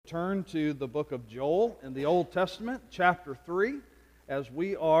turn to the book of Joel in the Old Testament, chapter 3, as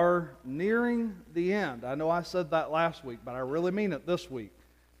we are nearing the end. I know I said that last week, but I really mean it this week.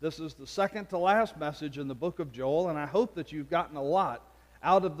 This is the second to last message in the book of Joel, and I hope that you've gotten a lot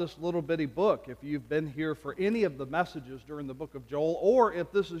out of this little bitty book if you've been here for any of the messages during the book of Joel, or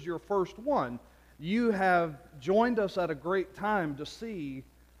if this is your first one, you have joined us at a great time to see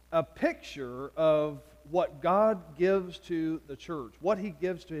a picture of what God gives to the church, what He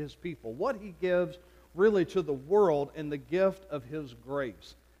gives to His people, what He gives really to the world in the gift of His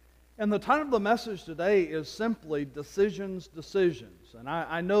grace. And the title of the message today is simply Decisions, Decisions. And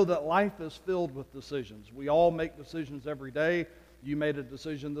I know that life is filled with decisions. We all make decisions every day. You made a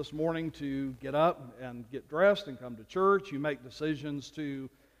decision this morning to get up and get dressed and come to church. You make decisions to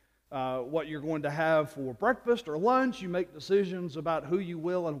what you're going to have for breakfast or lunch. You make decisions about who you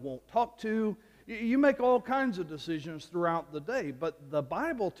will and won't talk to. You make all kinds of decisions throughout the day. But the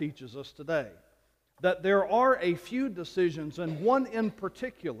Bible teaches us today that there are a few decisions, and one in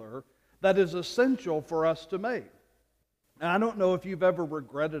particular, that is essential for us to make. And I don't know if you've ever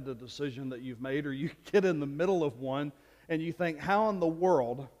regretted a decision that you've made, or you get in the middle of one and you think, how in the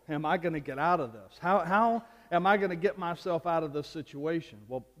world am I going to get out of this? How am I going to get myself out of this situation?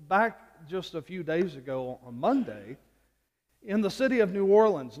 Well, back just a few days ago on Monday, in the city of New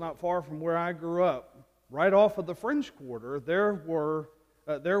Orleans, not far from where I grew up, right off of the French Quarter,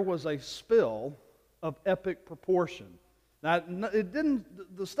 there was a spill of epic proportion. Now,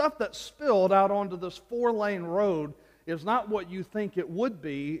 the stuff that spilled out onto this 4-lane road is not what you think it would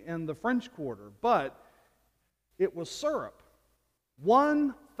be in the French Quarter, but it was syrup.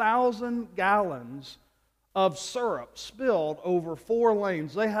 1,000 gallons of syrup spilled over 4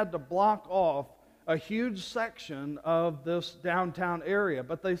 lanes. They had to block off a huge section of this downtown area.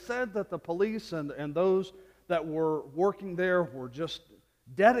 But they said that the police and those that were working there were just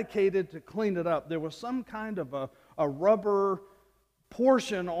dedicated to clean it up. There was some kind of a rubber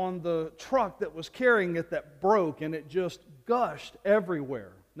portion on the truck that was carrying it that broke, and it just gushed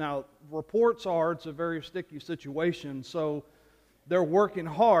everywhere. Now, reports are it's a very sticky situation, so they're working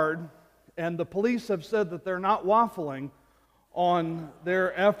hard, and the police have said that they're not waffling on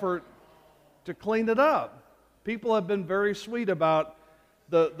their effort to clean it up. People have been very sweet about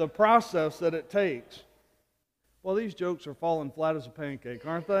the process that it takes. Well, these jokes are falling flat as a pancake,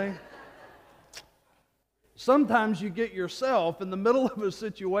 aren't they? Sometimes you get yourself in the middle of a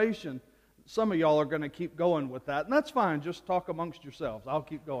situation. Some of y'all are going to keep going with that, and that's fine. Just talk amongst yourselves. I'll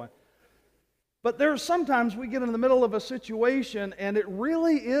keep going. But there's sometimes we get in the middle of a situation, and it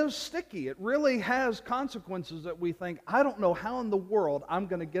really is sticky. It really has consequences that we think, I don't know how in the world I'm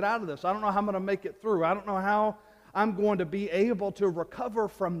going to get out of this. I don't know how I'm going to make it through. I don't know how I'm going to be able to recover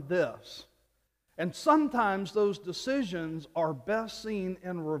from this. And sometimes those decisions are best seen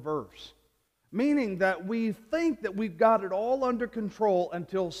in reverse. Meaning that we think that we've got it all under control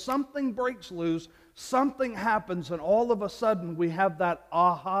until something breaks loose, something happens, and all of a sudden we have that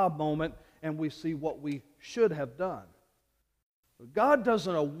aha moment and we see what we should have done. God does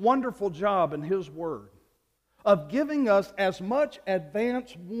a wonderful job in His Word of giving us as much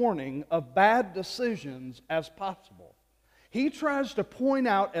advance warning of bad decisions as possible. He tries to point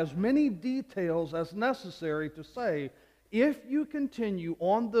out as many details as necessary to say, if you continue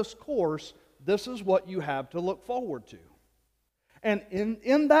on this course, this is what you have to look forward to. And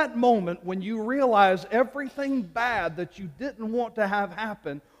in that moment, when you realize everything bad that you didn't want to have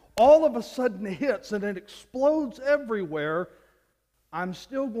happen, all of a sudden hits and it explodes everywhere, I'm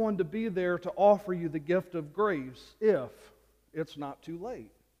still going to be there to offer you the gift of grace if it's not too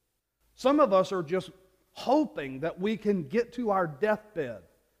late. Some of us are just hoping that we can get to our deathbed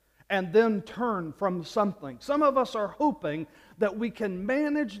and then turn from something. Some of us are hoping that we can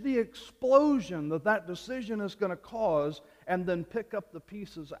manage the explosion that decision is going to cause and then pick up the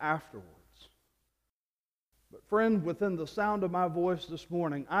pieces afterwards. But friend, within the sound of my voice this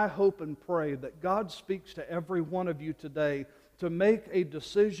morning, I hope and pray that God speaks to every one of you today to make a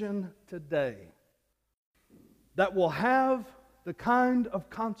decision today that will have the kind of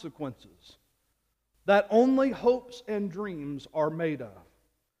consequences that only hopes and dreams are made of.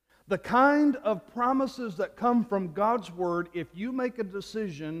 The kind of promises that come from God's Word if you make a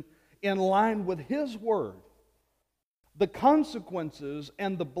decision in line with His Word. The consequences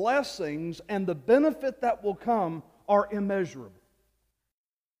and the blessings and the benefit that will come are immeasurable.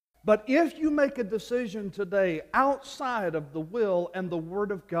 But if you make a decision today outside of the will and the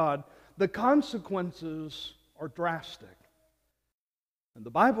Word of God, the consequences are drastic. And the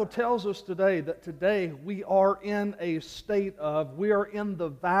Bible tells us today that today we are in we are in the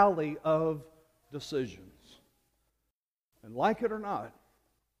valley of decisions. And like it or not,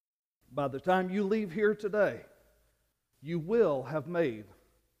 By the time you leave here today, you will have made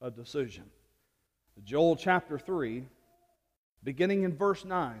a decision. Joel chapter 3, beginning in verse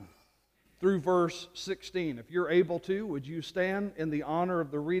 9 through verse 16. If you're able to, would you stand in the honor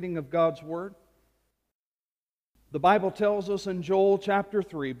of the reading of God's Word? The Bible tells us in Joel chapter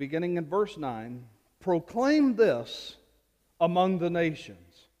 3, beginning in verse 9, proclaim this among the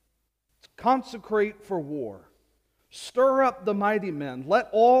nations. Consecrate for war. Stir up the mighty men. Let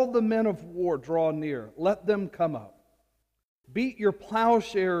all the men of war draw near. Let them come up. Beat your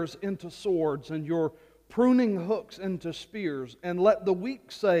plowshares into swords and your pruning hooks into spears, and let the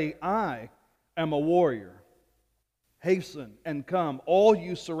weak say, I am a warrior. Hasten and come, all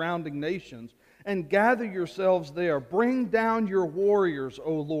you surrounding nations, and gather yourselves there. Bring down your warriors,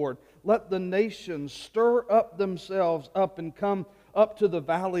 O Lord. Let the nations stir up themselves up and come up to the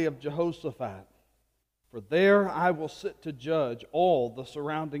valley of Jehoshaphat. For there I will sit to judge all the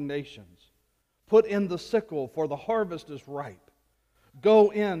surrounding nations. Put in the sickle, for the harvest is ripe.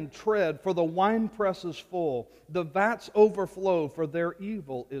 Go in, tread, for the winepress is full. The vats overflow, for their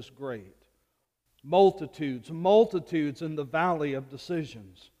evil is great. Multitudes, multitudes in the valley of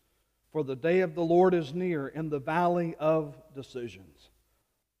decisions. For the day of the Lord is near in the valley of decisions.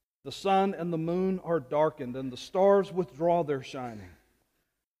 The sun and the moon are darkened, and the stars withdraw their shining.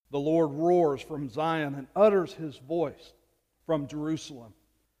 The Lord roars from Zion and utters His voice from Jerusalem.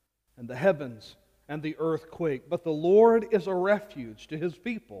 And the heavens and the earth quake. But the Lord is a refuge to His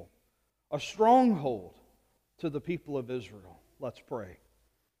people, a stronghold to the people of Israel. Let's pray.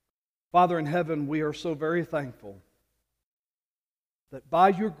 Father in heaven, we are so very thankful that by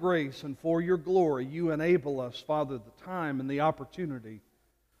your grace and for your glory, you enable us, Father, the time and the opportunity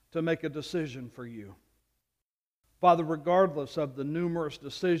to make a decision for you. Father, regardless of the numerous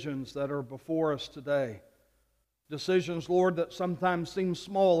decisions that are before us today, decisions, Lord, that sometimes seem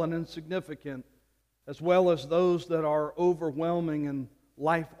small and insignificant, as well as those that are overwhelming and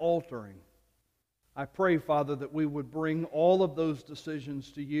life-altering, I pray, Father, that we would bring all of those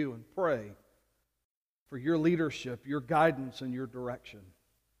decisions to you and pray for your leadership, your guidance, and your direction.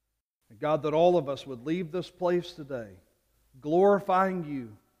 And God, that all of us would leave this place today glorifying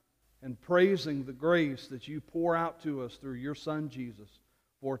you and praising the grace that you pour out to us through your Son, Jesus.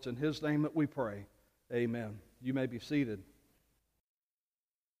 For it's in His name that we pray. Amen. You may be seated.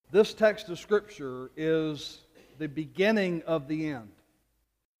 This text of Scripture is the beginning of the end.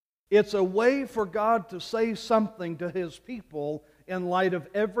 It's a way for God to say something to His people in light of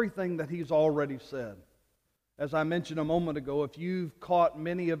everything that He's already said. As I mentioned a moment ago, if you've caught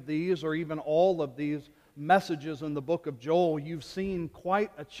many of these or even all of these messages in the book of Joel, you've seen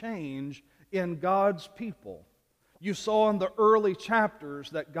quite a change in God's people. You saw in the early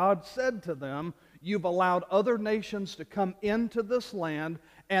chapters that God said to them, you've allowed other nations to come into this land,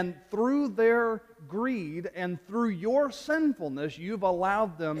 and through their greed and through your sinfulness, you've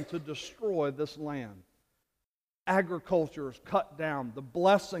allowed them to destroy this land. Agriculture is cut down. The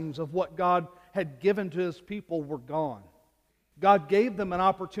blessings of what God had given to His people were gone. God gave them an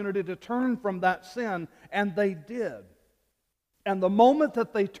opportunity to turn from that sin, and they did. And the moment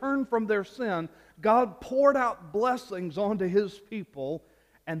that they turned from their sin, God poured out blessings onto His people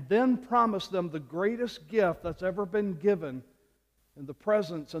and then promised them the greatest gift that's ever been given in the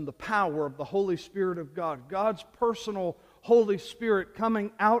presence and the power of the Holy Spirit of God. God's personal Holy Spirit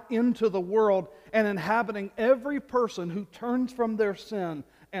coming out into the world and inhabiting every person who turns from their sin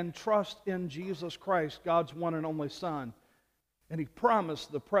and trusts in Jesus Christ, God's one and only Son. And He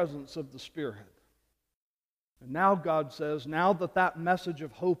promised the presence of the Spirit. And now God says, now that that message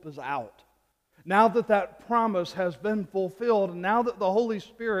of hope is out, now that that promise has been fulfilled, and now that the Holy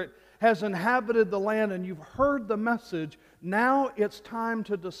Spirit has inhabited the land and you've heard the message, now it's time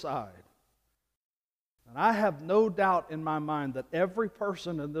to decide. And I have no doubt in my mind that every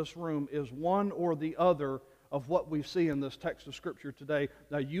person in this room is one or the other of what we see in this text of Scripture today.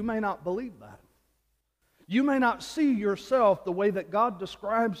 Now, you may not believe that. You may not see yourself the way that God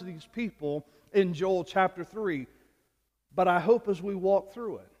describes these people in Joel chapter 3, but I hope as we walk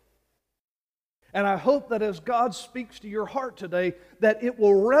through it, and I hope that as God speaks to your heart today, that it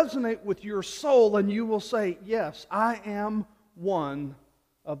will resonate with your soul and you will say, yes, I am one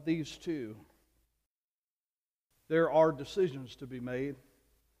of these two. There are decisions to be made,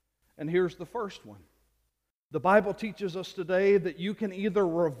 and here's the first one. The Bible teaches us today that you can either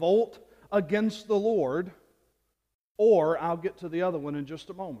revolt against the Lord, or I'll get to the other one in just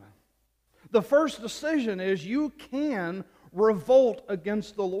a moment. The first decision is you can revolt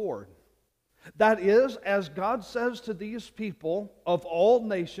against the Lord. That is, as God says to these people of all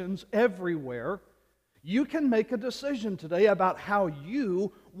nations everywhere, You can make a decision today about how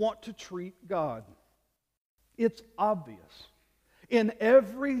you want to treat God. It's obvious. In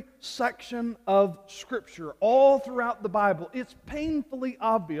every section of Scripture, all throughout the Bible, it's painfully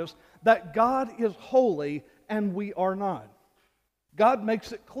obvious that God is holy and we are not. God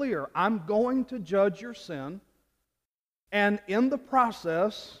makes it clear, I'm going to judge your sin, and in the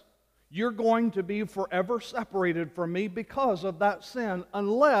process, you're going to be forever separated from me because of that sin,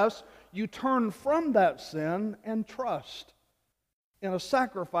 unless you turn from that sin and trust in a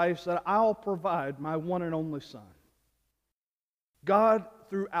sacrifice that I'll provide, my one and only Son. God,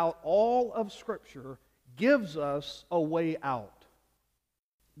 throughout all of Scripture, gives us a way out.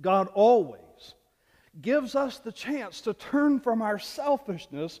 God always gives us the chance to turn from our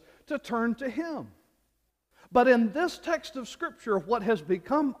selfishness to turn to Him. But in this text of Scripture, what has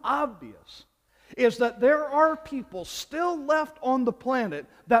become obvious is that there are people still left on the planet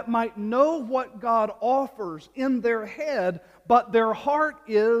that might know what God offers in their head, but their heart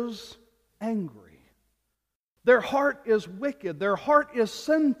is angry. Their heart is wicked. Their heart is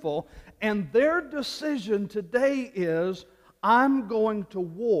sinful. And their decision today is, I'm going to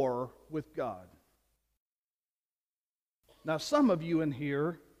war with God. Now, some of you in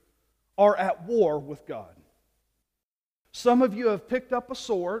here are at war with God. Some of you have picked up a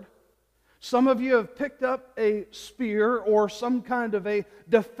sword. Some of you have picked up a spear or some kind of a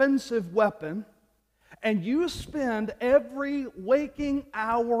defensive weapon, and you spend every waking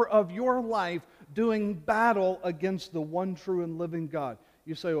hour of your life doing battle against the one true and living God.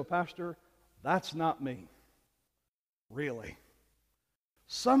 You say, well, Pastor, that's not me. Really?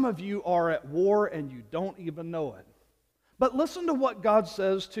 Some of you are at war and you don't even know it. But listen to what God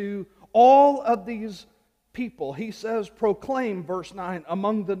says to all of these people. He says, proclaim, verse 9,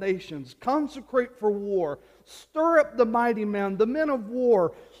 among the nations, consecrate for war, stir up the mighty men, the men of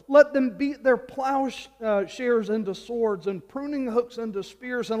war, let them beat their plowshares into swords and pruning hooks into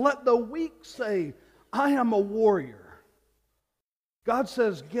spears, and let the weak say, I am a warrior. God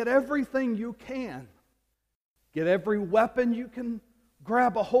says, get everything you can. Get every weapon you can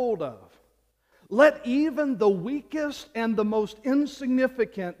grab a hold of. Let even the weakest and the most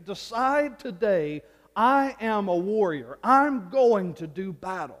insignificant decide today, I am a warrior. I'm going to do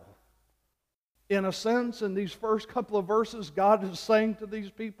battle. In a sense, in these first couple of verses, God is saying to these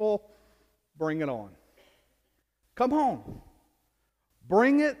people, bring it on. Come on.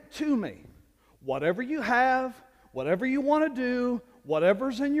 Bring it to me. Whatever you have, whatever you want to do,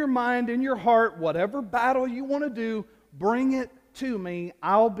 whatever's in your mind, in your heart, whatever battle you want to do, bring it to me.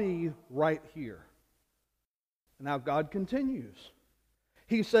 I'll be right here. Now God continues.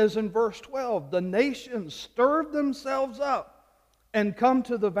 He says in verse 12, the nations stirred themselves up and come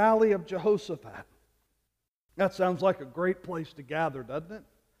to the valley of Jehoshaphat. That sounds like a great place to gather, doesn't it?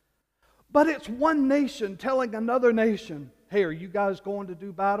 But it's one nation telling another nation, hey, are you guys going to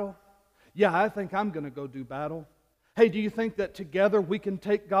do battle? Yeah, I think I'm going to go do battle. Hey, do you think that together we can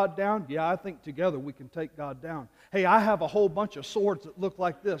take God down? Yeah, I think together we can take God down. Hey, I have a whole bunch of swords that look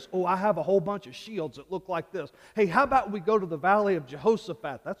like this. Oh, I have a whole bunch of shields that look like this. Hey, how about we go to the valley of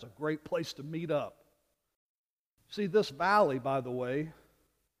Jehoshaphat? That's a great place to meet up. See, this valley, by the way,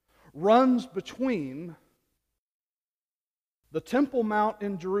 runs between the Temple Mount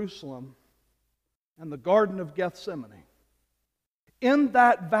in Jerusalem and the Garden of Gethsemane. In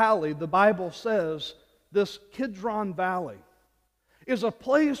that valley, the Bible says, this Kidron Valley is a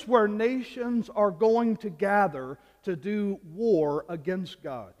place where nations are going to gather to do war against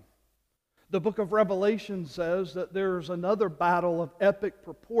God. The book of Revelation says that there's another battle of epic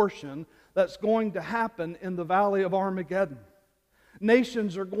proportion that's going to happen in the valley of Armageddon.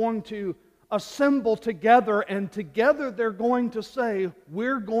 Nations are going to assemble together, and together they're going to say,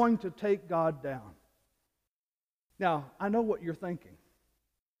 we're going to take God down. Now, I know what you're thinking.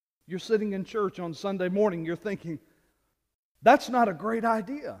 You're sitting in church on Sunday morning, you're thinking, that's not a great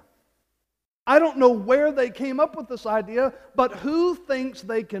idea. I don't know where they came up with this idea, but who thinks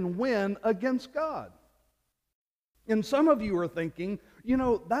they can win against God? And some of you are thinking,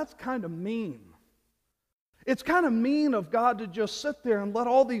 that's kind of mean. It's kind of mean of God to just sit there and let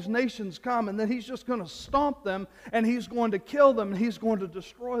all these nations come, and then He's just going to stomp them, and He's going to kill them, and He's going to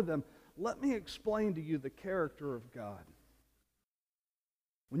destroy them. Let me explain to you the character of God.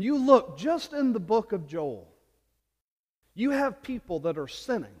 When you look just in the book of Joel, you have people that are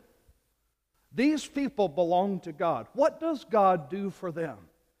sinning. These people belong to God. What does God do for them?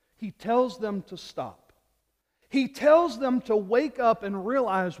 He tells them to stop. He tells them to wake up and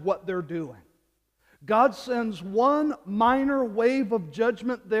realize what they're doing. God sends one minor wave of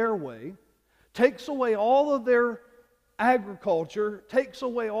judgment their way, takes away all of their agriculture, takes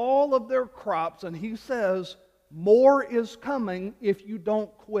away all of their crops, and He says, more is coming if you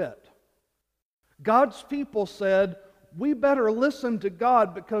don't quit. God's people said, we better listen to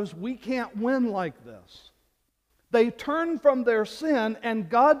God because we can't win like this. They turn from their sin, and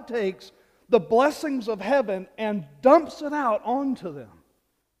God takes the blessings of heaven and dumps it out onto them.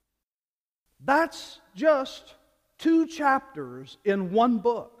 That's just 2 chapters in one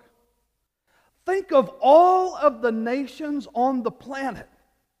book. Think of all of the nations on the planet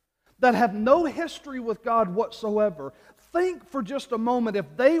that have no history with God whatsoever. Think for just a moment, if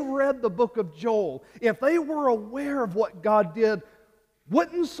they read the book of Joel, if they were aware of what God did,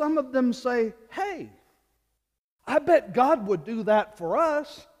 wouldn't some of them say, hey, I bet God would do that for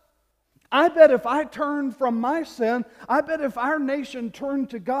us. I bet if I turned from my sin, I bet if our nation turned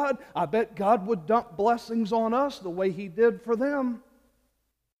to God, I bet God would dump blessings on us the way He did for them.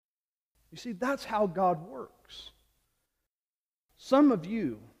 You see, that's how God works. Some of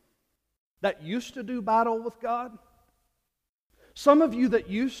you that used to do battle with God, some of you that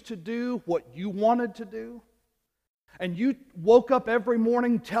used to do what you wanted to do, and you woke up every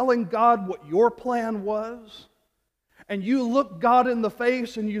morning telling God what your plan was, and you looked God in the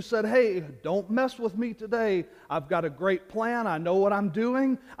face and you said, hey, don't mess with me today. I've got a great plan. I know what I'm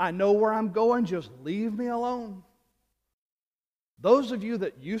doing. I know where I'm going. Just leave me alone. Those of you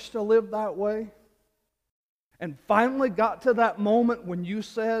that used to live that way and finally got to that moment when you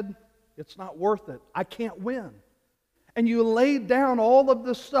said, it's not worth it. I can't win. And you laid down all of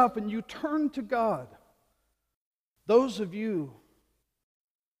this stuff and you turned to God. Those of you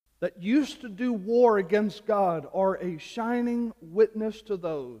that used to do war against God are a shining witness to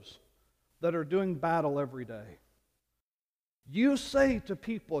those that are doing battle every day. You say to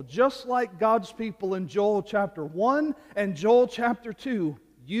people, just like God's people in Joel chapter 1 and Joel chapter 2,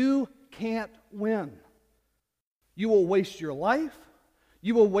 you can't win. You will waste your life.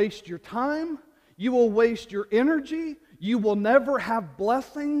 You will waste your time. You will waste your energy. You will never have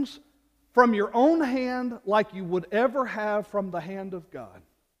blessings from your own hand like you would ever have from the hand of God.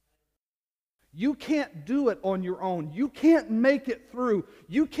 You can't do it on your own. You can't make it through.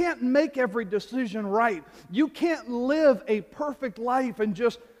 You can't make every decision right. You can't live a perfect life and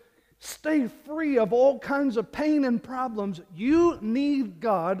just stay free of all kinds of pain and problems. You need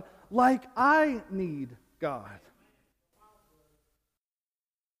God like I need God.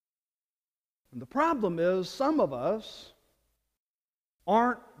 And the problem is, some of us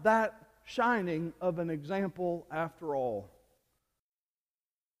aren't that shining of an example after all.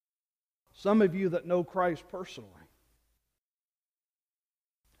 Some of you that know Christ personally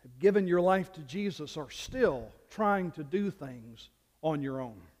have given your life to Jesus are still trying to do things on your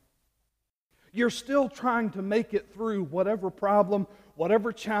own. You're still trying to make it through whatever problem,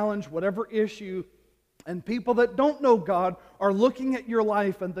 whatever challenge, whatever issue, and people that don't know God are looking at your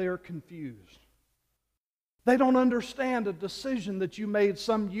life and they are confused. They don't understand a decision that you made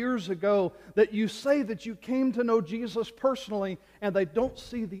some years ago, that you say that you came to know Jesus personally, and they don't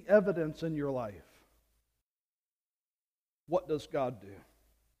see the evidence in your life. What does God do?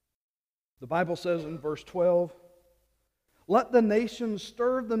 The Bible says in verse 12, let the nations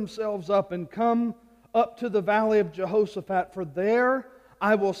stir themselves up and come up to the valley of Jehoshaphat, for there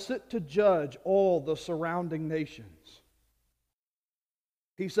I will sit to judge all the surrounding nations.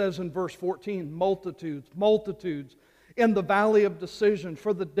 He says in verse 14, multitudes, multitudes in the valley of decision,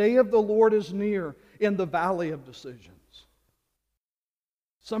 for the day of the Lord is near in the valley of decisions.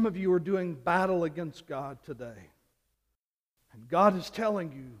 Some of you are doing battle against God today. And God is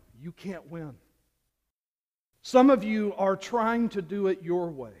telling you, you can't win. Some of you are trying to do it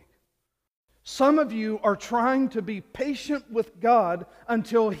your way. Some of you are trying to be patient with God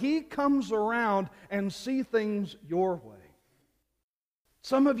until He comes around and see things your way.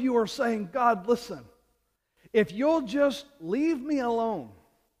 Some of you are saying, God, listen, if you'll just leave me alone,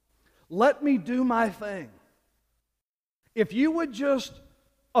 let me do my thing. If you would just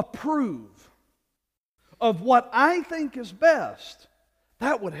approve of what I think is best,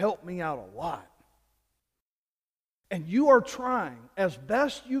 that would help me out a lot. And you are trying as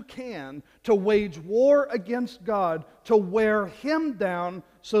best you can to wage war against God, to wear Him down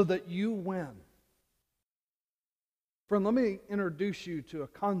so that you win. Friend, let me introduce you to a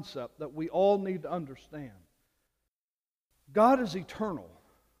concept that we all need to understand. God is eternal.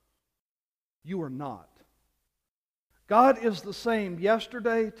 You are not. God is the same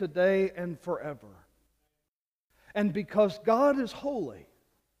yesterday, today, and forever. And because God is holy,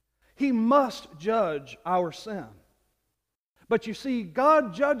 He must judge our sin. But you see,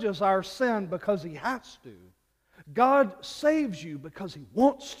 God judges our sin because He has to. God saves you because He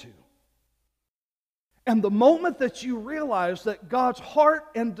wants to. And the moment that you realize that God's heart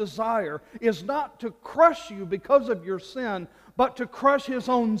and desire is not to crush you because of your sin, but to crush His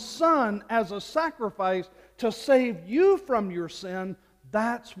own Son as a sacrifice to save you from your sin,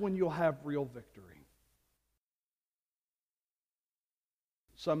 that's when you'll have real victory.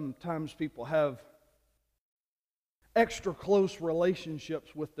 Sometimes people have extra close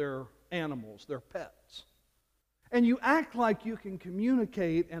relationships with their animals, their pets. And you act like you can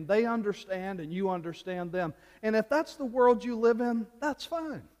communicate and they understand and you understand them. And if that's the world you live in, that's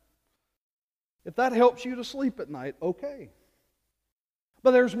fine. If that helps you to sleep at night, okay.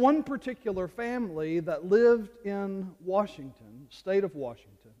 But there's one particular family that lived in Washington, state of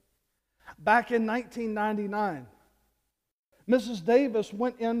Washington, back in 1999. Mrs. Davis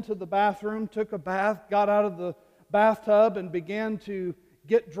went into the bathroom, took a bath, got out of the bathtub and began to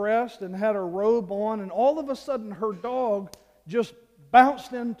get dressed and had her robe on, and all of a sudden her dog just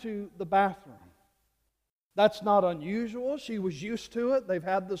bounced into the bathroom. That's not unusual. She was used to it. They've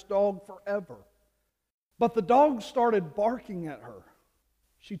had this dog forever. But the dog started barking at her.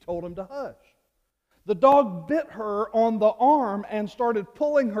 She told him to hush. The dog bit her on the arm and started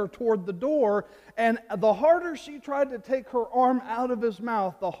pulling her toward the door, and the harder she tried to take her arm out of his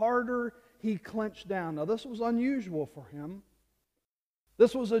mouth, the harder he clenched down. Now, this was unusual for him.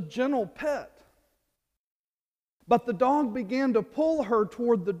 This was a gentle pet. But the dog began to pull her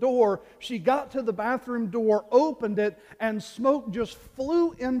toward the door. She got to the bathroom door, opened it, and smoke just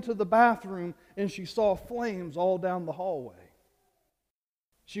flew into the bathroom, and she saw flames all down the hallway.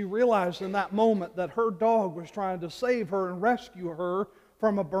 She realized in that moment that her dog was trying to save her and rescue her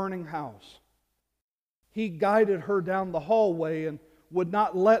from a burning house. He guided her down the hallway and would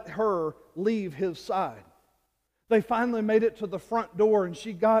not let her leave his side. They finally made it to the front door, and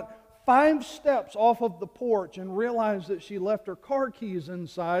she got 5 steps off of the porch and realized that she left her car keys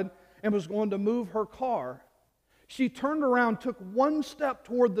inside and was going to move her car. She turned around, took 1 step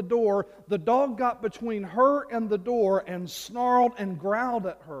toward the door. The dog got between her and the door and snarled and growled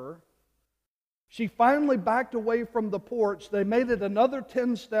at her. She finally backed away from the porch. They made it another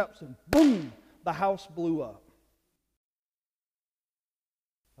 10 steps, and boom, the house blew up.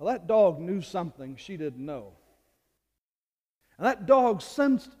 Now, that dog knew something she didn't know. And that dog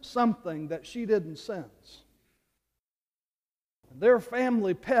sensed something that she didn't sense. Their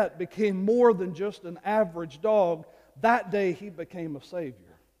family pet became more than just an average dog. That day he became a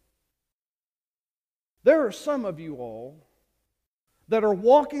Savior. There are some of you all that are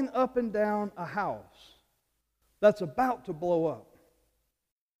walking up and down a house that's about to blow up.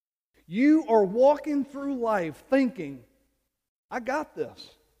 You are walking through life thinking, I got this.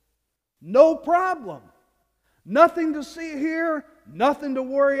 No problem. Nothing to see here, nothing to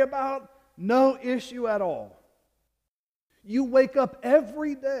worry about, no issue at all. You wake up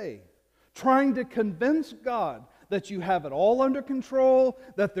every day trying to convince God that you have it all under control,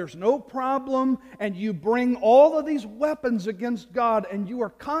 that there's no problem, and you bring all of these weapons against God, and you are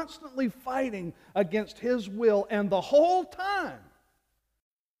constantly fighting against His will. And the whole time,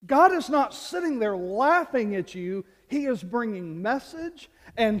 God is not sitting there laughing at you. He is bringing message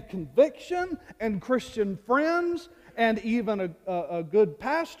and conviction and Christian friends and even a good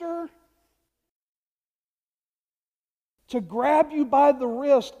pastor to grab you by the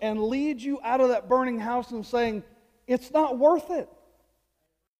wrist and lead you out of that burning house and saying, it's not worth it.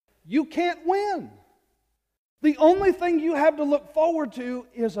 You can't win. The only thing you have to look forward to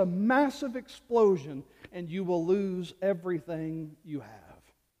is a massive explosion, and you will lose everything you have.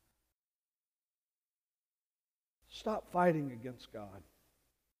 Stop fighting against God.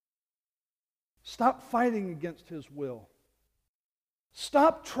 Stop fighting against His will.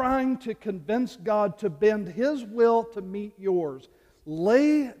 Stop trying to convince God to bend His will to meet yours.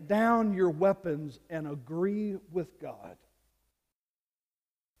 Lay down your weapons and agree with God.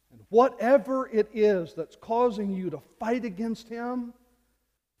 And whatever it is that's causing you to fight against Him,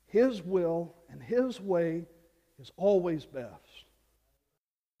 His will and His way is always best.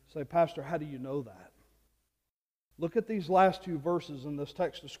 Say, Pastor, how do you know that? Look at these last 2 verses in this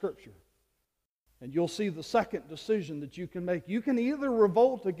text of Scripture, and you'll see the second decision that you can make. You can either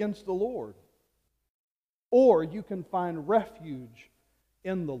revolt against the Lord, or you can find refuge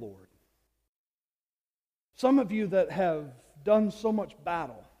in the Lord. Some of you that have done so much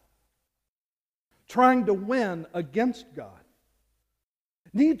battle, trying to win against God,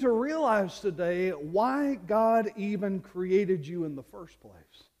 need to realize today why God even created you in the first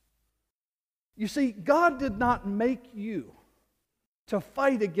place. You see, God did not make you to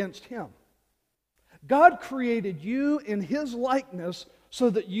fight against Him. God created you in His likeness so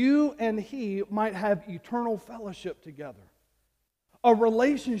that you and He might have eternal fellowship together. A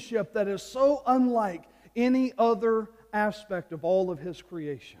relationship that is so unlike any other aspect of all of His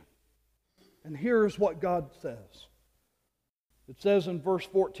creation. And here's what God says. It says in verse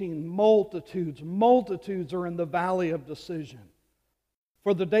 14, multitudes are in the valley of decision.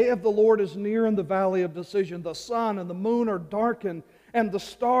 For the day of the Lord is near in the valley of decision. The sun and the moon are darkened, and the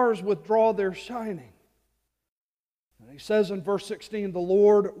stars withdraw their shining. And he says in verse 16, the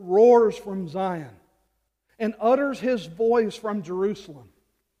Lord roars from Zion and utters His voice from Jerusalem.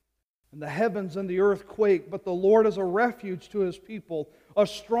 And the heavens and the earth quake, but the Lord is a refuge to His people, a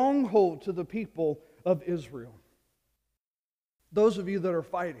stronghold to the people of Israel. Those of you that are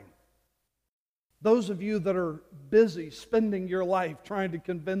fighting, those of you that are busy spending your life trying to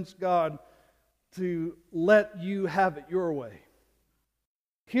convince God to let you have it your way,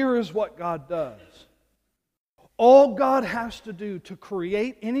 here is what God does. All God has to do to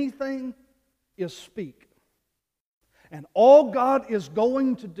create anything is speak. And all God is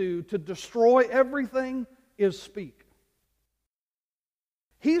going to do to destroy everything is speak.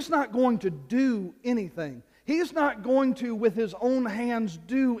 He's not going to do anything. He's not going to, with His own hands,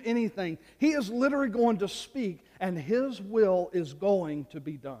 do anything. He is literally going to speak, and His will is going to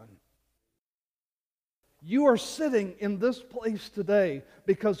be done. You are sitting in this place today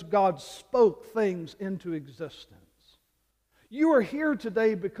because God spoke things into existence. You are here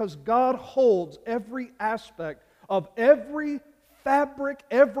today because God holds every aspect of every fabric,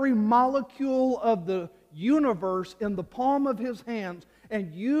 every molecule of the universe in the palm of His hands,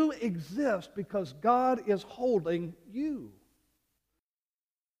 and you exist because God is holding you.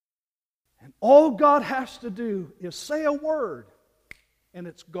 And all God has to do is say a word, and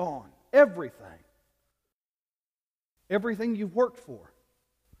it's gone. Everything. Everything you've worked for.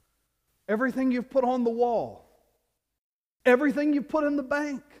 Everything you've put on the wall. Everything you've put in the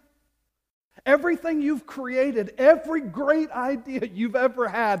bank. Everything you've created, every great idea you've ever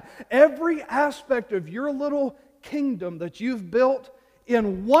had, every aspect of your little kingdom that you've built,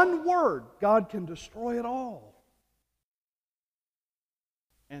 in one word, God can destroy it all.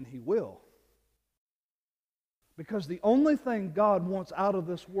 And He will. Because the only thing God wants out of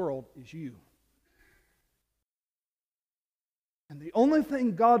this world is you. And the only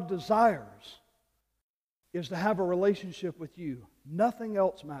thing God desires is to have a relationship with you. Nothing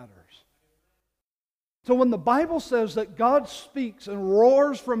else matters. So when the Bible says that God speaks and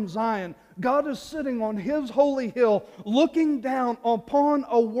roars from Zion, God is sitting on His holy hill looking down upon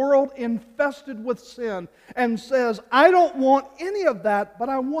a world infested with sin and says, I don't want any of that, but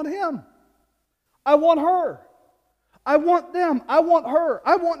I want Him. I want her. I want them. I want her.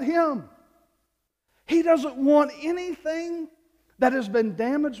 I want him. He doesn't want anything that has been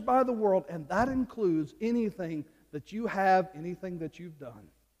damaged by the world, and that includes anything that you have, anything that you've done.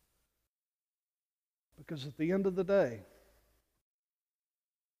 Because at the end of the day,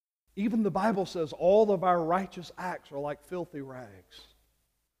 even the Bible says all of our righteous acts are like filthy rags.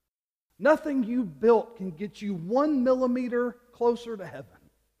 Nothing you built can get you 1 millimeter closer to heaven.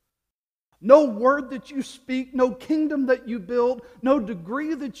 No word that you speak, no kingdom that you build, no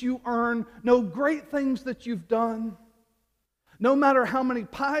degree that you earn, no great things that you've done. No matter how many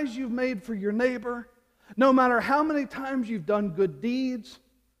pies you've made for your neighbor, no matter how many times you've done good deeds,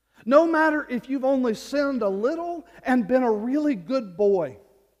 no matter if you've only sinned a little and been a really good boy,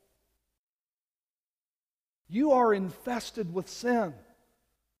 you are infested with sin.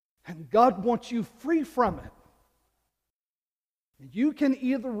 And God wants you free from it. You can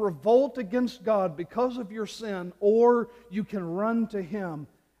either revolt against God because of your sin, or you can run to Him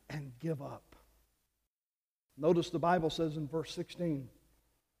and give up. Notice the Bible says in verse 16,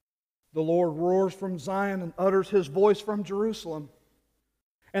 the Lord roars from Zion and utters His voice from Jerusalem.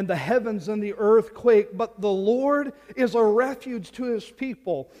 And the heavens and the earth quake, but the Lord is a refuge to His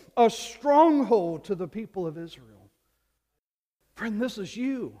people, a stronghold to the people of Israel. Friend, this is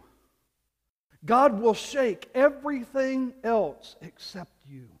you. God will shake everything else except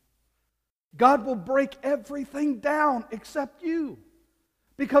you. God will break everything down except you.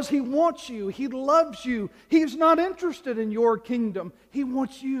 Because He wants you. He loves you. He's not interested in your kingdom. He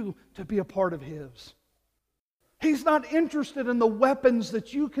wants you to be a part of His. He's not interested in the weapons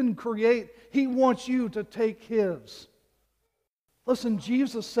that you can create. He wants you to take His. Listen,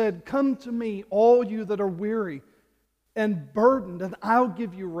 Jesus said, "Come to me, all you that are weary and burdened, and I'll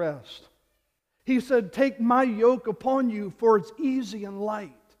give you rest." He said, "Take my yoke upon you, for it's easy and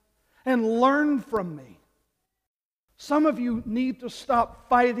light, and learn from me." Some of you need to stop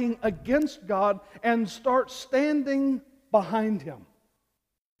fighting against God and start standing behind Him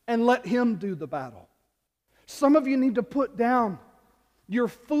and let Him do the battle. Some of you need to put down your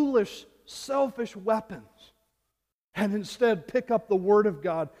foolish, selfish weapons and instead pick up the Word of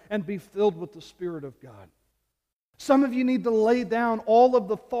God and be filled with the Spirit of God. Some of you need to lay down all of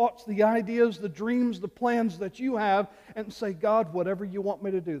the thoughts, the ideas, the dreams, the plans that you have and say, God, whatever you want me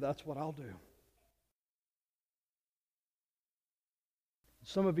to do, that's what I'll do.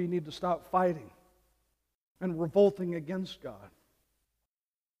 Some of you need to stop fighting and revolting against God.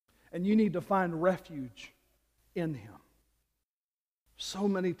 And you need to find refuge in Him. So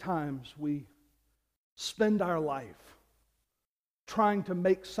many times we spend our life trying to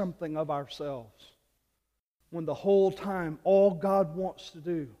make something of ourselves, when the whole time all God wants to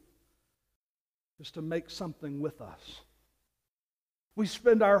do is to make something with us. We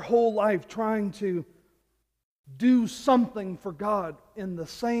spend our whole life trying to do something for God. In the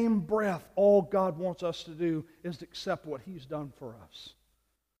same breath, all God wants us to do is to accept what He's done for us.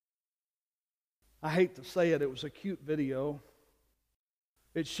 I hate to say it, it was a cute video.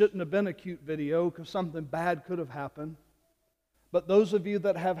 It shouldn't have been a cute video because something bad could have happened. But those of you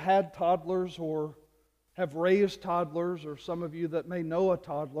that have had toddlers or have raised toddlers, or some of you that may know a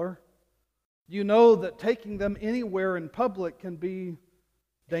toddler, you know that taking them anywhere in public can be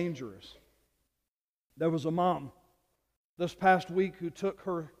dangerous. There was a mom this past week who took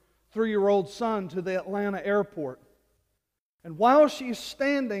her 3-year-old son to the Atlanta airport. And while she's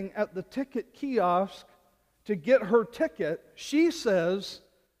standing at the ticket kiosk to get her ticket, she says,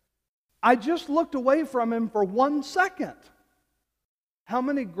 I just looked away from him for 1 second. How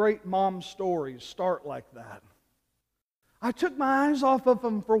many great mom stories start like that? I took my eyes off of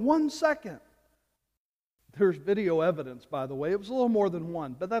him for 1 second. There's video evidence, by the way. It was a little more than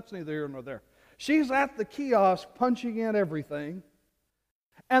one, but that's neither here nor there. She's at the kiosk punching in everything,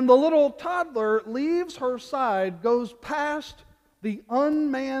 and the little toddler leaves her side, goes past the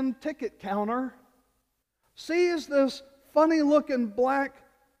unmanned ticket counter, sees this funny-looking black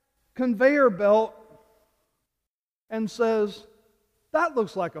conveyor belt, and says, that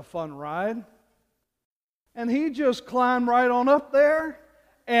looks like a fun ride. And he just climbed right on up there,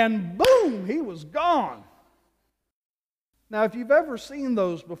 and boom, he was gone. Now, if you've ever seen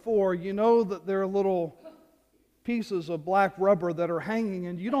those before, you know that they're little pieces of black rubber that are hanging,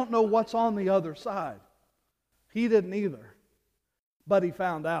 and you don't know what's on the other side. He didn't either, but he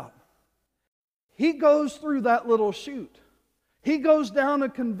found out. He goes through that little chute. He goes down a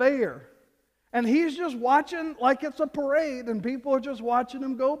conveyor, and he's just watching like it's a parade, and people are just watching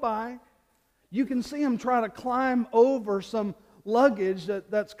him go by. You can see him try to climb over some luggage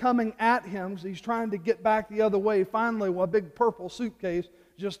that's coming at him, so he's trying to get back the other way. Finally, a big purple suitcase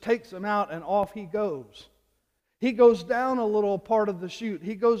just takes him out, and off he goes. He goes down a little part of the chute.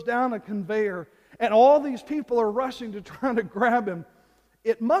 He goes down a conveyor, and all these people are rushing to try to grab him.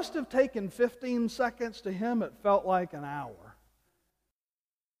 It must have taken 15 seconds. To him, it felt like an hour.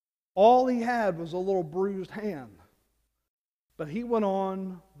 All he had was a little bruised hand. But he went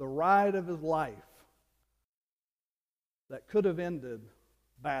on the ride of his life that could have ended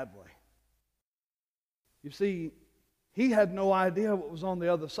badly. You see, he had no idea what was on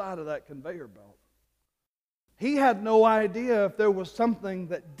the other side of that conveyor belt. He had no idea if there was something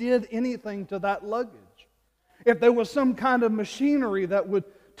that did anything to that luggage. If there was some kind of machinery that would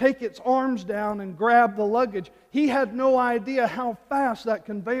take its arms down and grab the luggage. He had no idea how fast that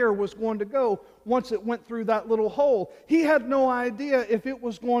conveyor was going to go once it went through that little hole. He had no idea if it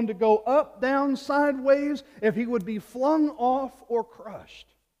was going to go up, down, sideways, if he would be flung off or crushed.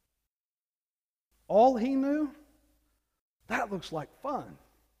 All he knew, that looks like fun.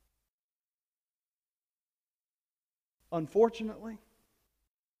 Unfortunately,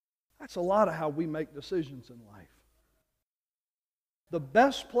 that's a lot of how we make decisions in life. The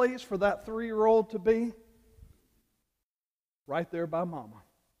best place for that 3-year-old to be? Right there by mama.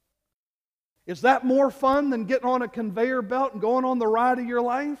 Is that more fun than getting on a conveyor belt and going on the ride of your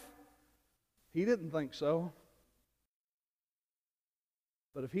life? He didn't think so.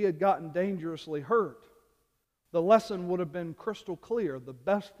 But if he had gotten dangerously hurt, the lesson would have been crystal clear. The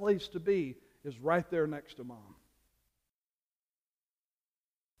best place to be is right there next to mom.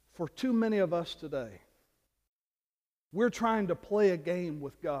 For too many of us today, we're trying to play a game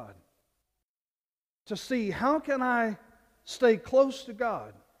with God to see how can I stay close to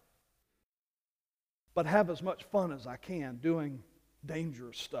God but have as much fun as I can doing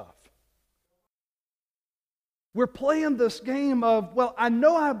dangerous stuff. We're playing this game of, well, I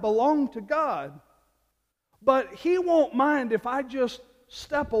know I belong to God, but He won't mind if I just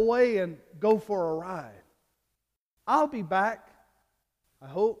step away and go for a ride. I'll be back, I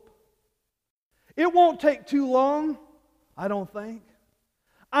hope. It won't take too long, I don't think.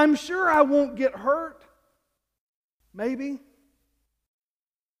 I'm sure I won't get hurt, maybe.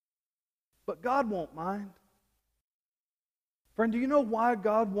 But God won't mind. Friend, do you know why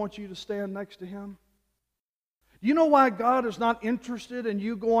God wants you to stand next to Him? Do you know why God is not interested in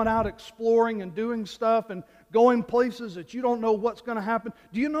you going out exploring and doing stuff and going places that you don't know what's going to happen?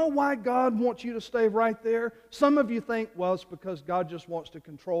 Do you know why God wants you to stay right there? Some of you think, well, it's because God just wants to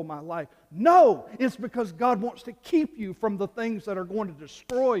control my life. No, it's because God wants to keep you from the things that are going to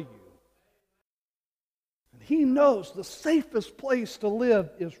destroy you. And He knows the safest place to live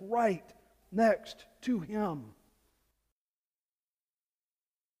is right next to Him.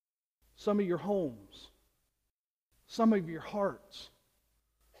 Some of your homes, some of your hearts,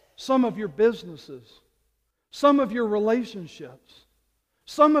 some of your businesses, some of your relationships,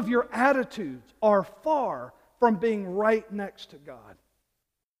 some of your attitudes are far from being right next to God.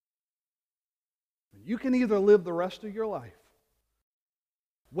 You can either live the rest of your life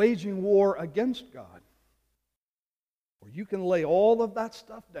waging war against God, or you can lay all of that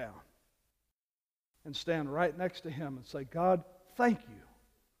stuff down and stand right next to Him and say, God, thank you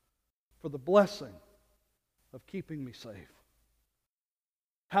for the blessing of keeping me safe.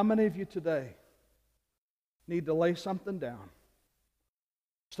 How many of you today need to lay something down?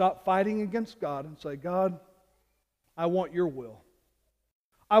 Stop fighting against God and say, God, I want your will.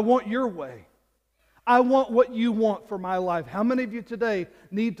 I want your way. I want what you want for my life. How many of you today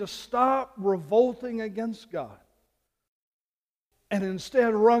need to stop revolting against God and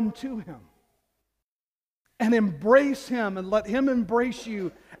instead run to Him and embrace Him and let Him embrace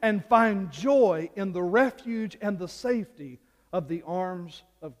you and find joy in the refuge and the safety of the arms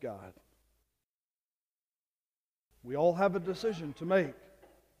of God? We all have a decision to make.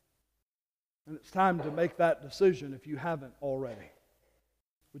 And it's time to make that decision if you haven't already.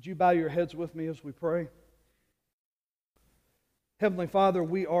 Would you bow your heads with me as we pray? Heavenly Father,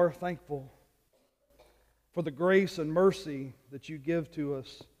 we are thankful for the grace and mercy that you give to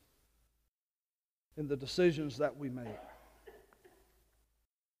us in the decisions that we make.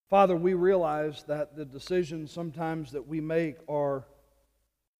 Father, we realize that the decisions sometimes that we make are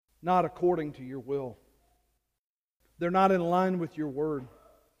not according to your will. They're not in line with your word.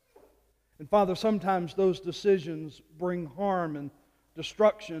 And Father, sometimes those decisions bring harm and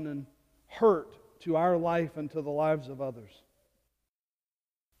destruction and hurt to our life and to the lives of others.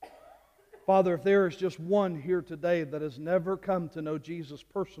 Father, if there is just one here today that has never come to know Jesus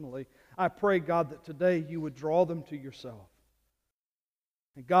personally, I pray, God, that today you would draw them to yourself.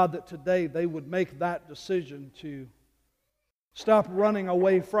 And God, that today they would make that decision to stop running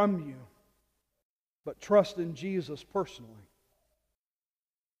away from you, but trust in Jesus personally.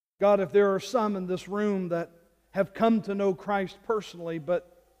 God, if there are some in this room that have come to know Christ personally,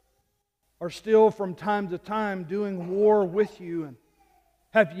 but are still from time to time doing war with you and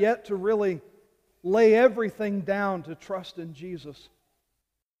have yet to really lay everything down to trust in Jesus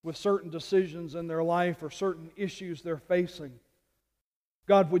with certain decisions in their life or certain issues they're facing,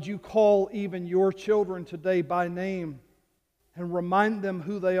 God, would you call even your children today by name and remind them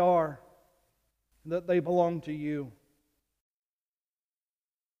who they are and that they belong to you.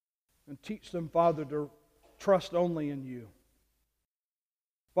 And teach them, Father, to trust only in you.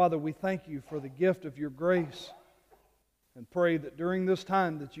 Father, we thank you for the gift of your grace and pray that during this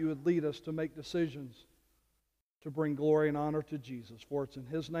time that you would lead us to make decisions to bring glory and honor to Jesus. For it's in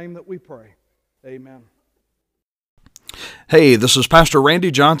His name that we pray. Amen. Hey, this is Pastor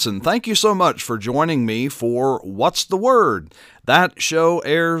Randy Johnson. Thank you so much for joining me for What's the Word? That show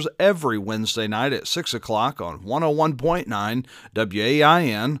airs every Wednesday night at 6 o'clock on 101.9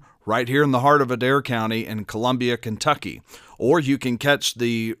 WAIN, right here in the heart of Adair County in Columbia, Kentucky. Or you can catch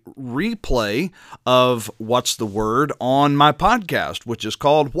the replay of What's the Word on my podcast, which is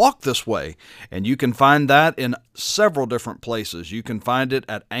called Walk This Way. And you can find that in several different places. You can find it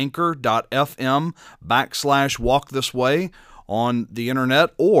at anchor.fm/Walk This Way on the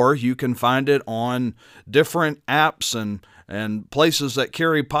internet, or you can find it on different apps and places that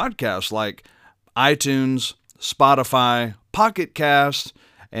carry podcasts like iTunes, Spotify, Pocket Cast,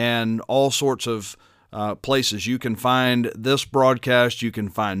 and all sorts of places. You can find this broadcast, you can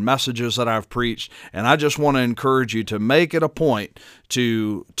find messages that I've preached, and I just want to encourage you to make it a point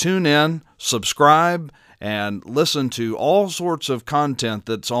to tune in, subscribe, and listen to all sorts of content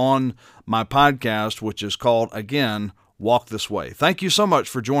that's on my podcast, which is called, again, Walk This Way. Thank you so much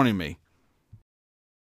for joining me.